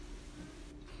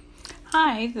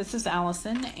Hi, this is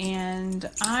Allison, and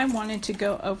I wanted to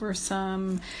go over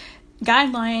some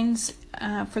guidelines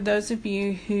for those of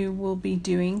you who will be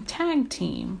doing tag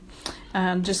team.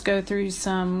 Just go through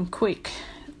some quick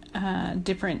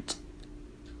different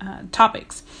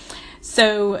topics.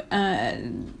 So,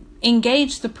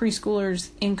 engage the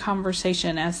preschoolers in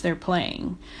conversation as they're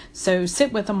playing. So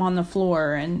sit with them on the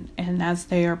floor and as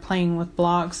they are playing with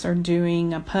blocks or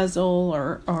doing a puzzle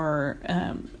or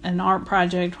an art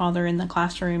project while they're in the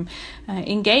classroom,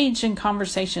 engage in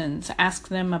conversations. Ask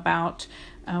them about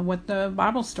what the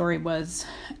Bible story was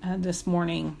this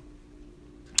morning.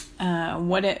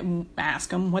 Ask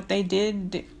them what they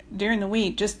did during the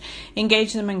week. Just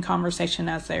engage them in conversation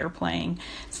as they are playing.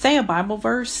 Say a Bible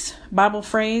verse, Bible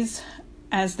phrase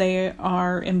as they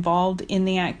are involved in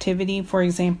the activity. For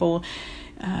example,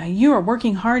 you are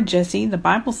working hard, Jesse. The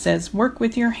Bible says, work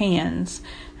with your hands.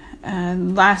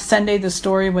 Last Sunday, the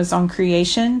story was on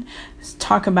creation.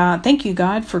 Talk about, thank you,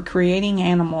 God, for creating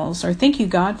animals, or thank you,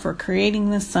 God, for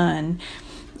creating the sun.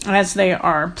 As they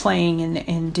are playing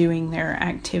and doing their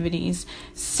activities.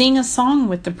 Sing a song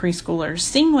with the preschoolers.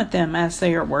 Sing with them as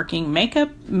they are working. Make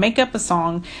up a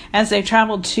song as they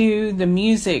travel to the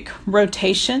music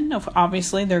rotation.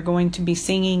 Obviously, they're going to be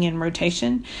singing in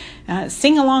rotation.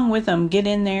 Sing along with them. Get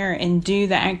in there and do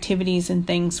the activities and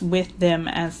things with them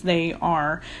as they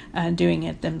are doing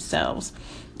it themselves.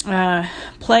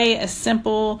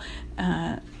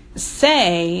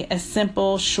 Say a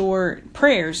simple, short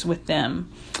prayers with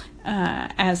them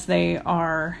as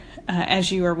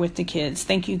you are with the kids.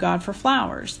 Thank you, God, for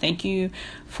flowers. Thank you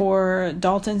for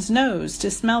Dalton's nose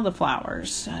to smell the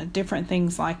flowers. Different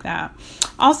things like that.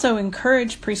 Also,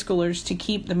 encourage preschoolers to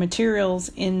keep the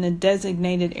materials in the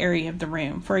designated area of the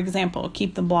room. For example,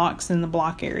 keep the blocks in the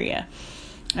block area.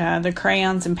 The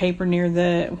crayons and paper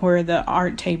near where the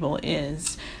art table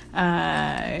is.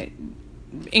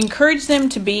 Encourage them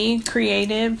to be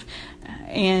creative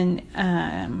and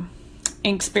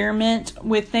experiment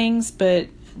with things, but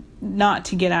not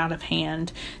to get out of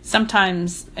hand.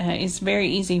 Sometimes it's very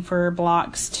easy for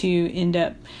blocks to end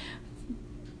up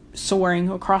soaring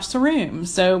across the room.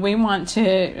 So we want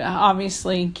to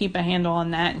obviously keep a handle on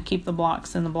that and keep the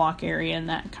blocks in the block area and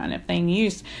that kind of thing.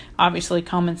 Use, obviously,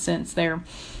 common sense there.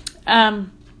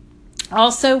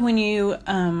 Also, when you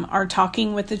are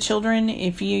talking with the children,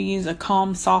 if you use a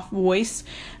calm, soft voice,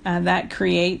 that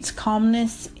creates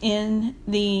calmness in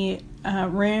the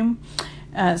room.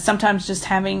 Sometimes just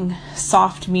having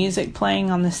soft music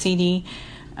playing on the CD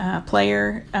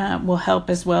player will help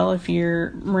as well. If your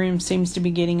room seems to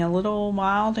be getting a little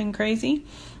wild and crazy,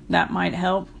 that might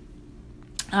help.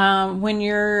 When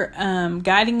you're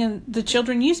guiding the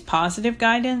children, use positive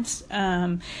guidance.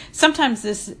 Sometimes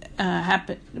this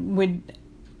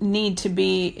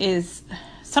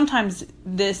sometimes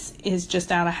this is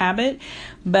just out of habit,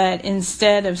 but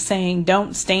instead of saying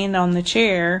don't stand on the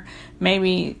chair,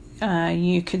 maybe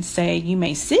you could say you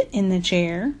may sit in the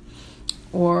chair,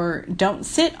 or don't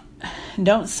sit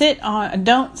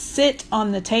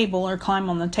on the table or climb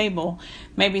on the table.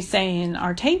 Maybe saying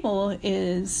our table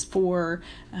is for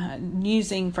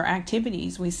using for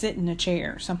activities. We sit in a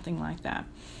chair, something like that.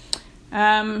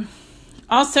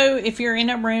 Also, if you're in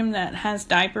a room that has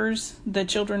diapers, the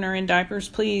children are in diapers,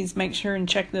 please make sure and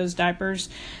check those diapers.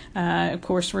 Of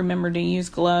course, remember to use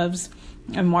gloves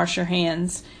and wash your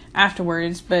hands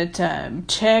afterwards, but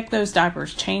check those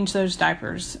diapers, change those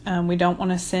diapers. We don't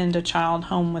want to send a child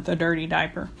home with a dirty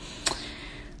diaper.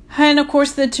 And of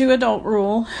course, the 2-adult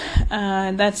rule,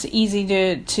 that's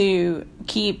easy to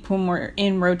keep when we're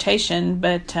in rotation,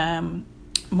 but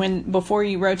before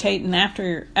you rotate and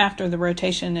after the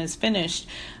rotation is finished,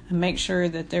 make sure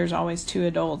that there's always 2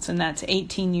 adults, and that's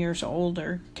 18 years old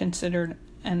or considered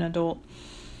an adult.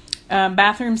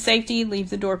 Bathroom safety, leave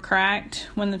the door cracked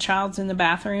when the child's in the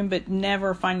bathroom, but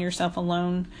never find yourself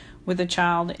alone with a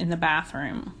child in the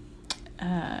bathroom.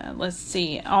 Let's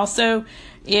see. Also,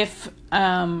 if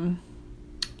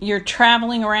you're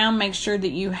traveling around, make sure that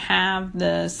you have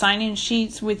the sign-in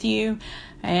sheets with you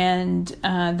and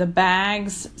the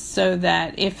bags, so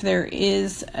that if there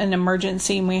is an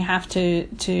emergency and we have to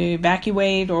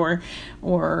evacuate or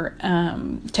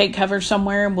take cover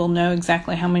somewhere, we'll know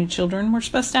exactly how many children we're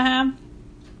supposed to have.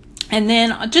 And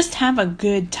then just have a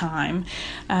good time.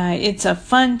 It's a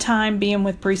fun time being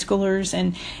with preschoolers,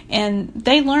 and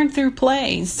they learn through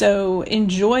play. So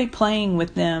enjoy playing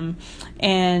with them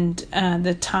and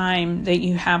the time that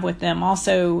you have with them.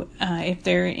 Also, if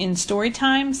they're in story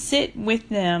time, sit with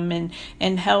them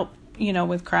and help,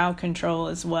 with crowd control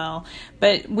as well.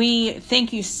 But we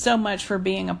thank you so much for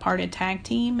being a part of Tag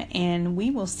Team, and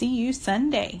we will see you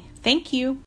Sunday. Thank you.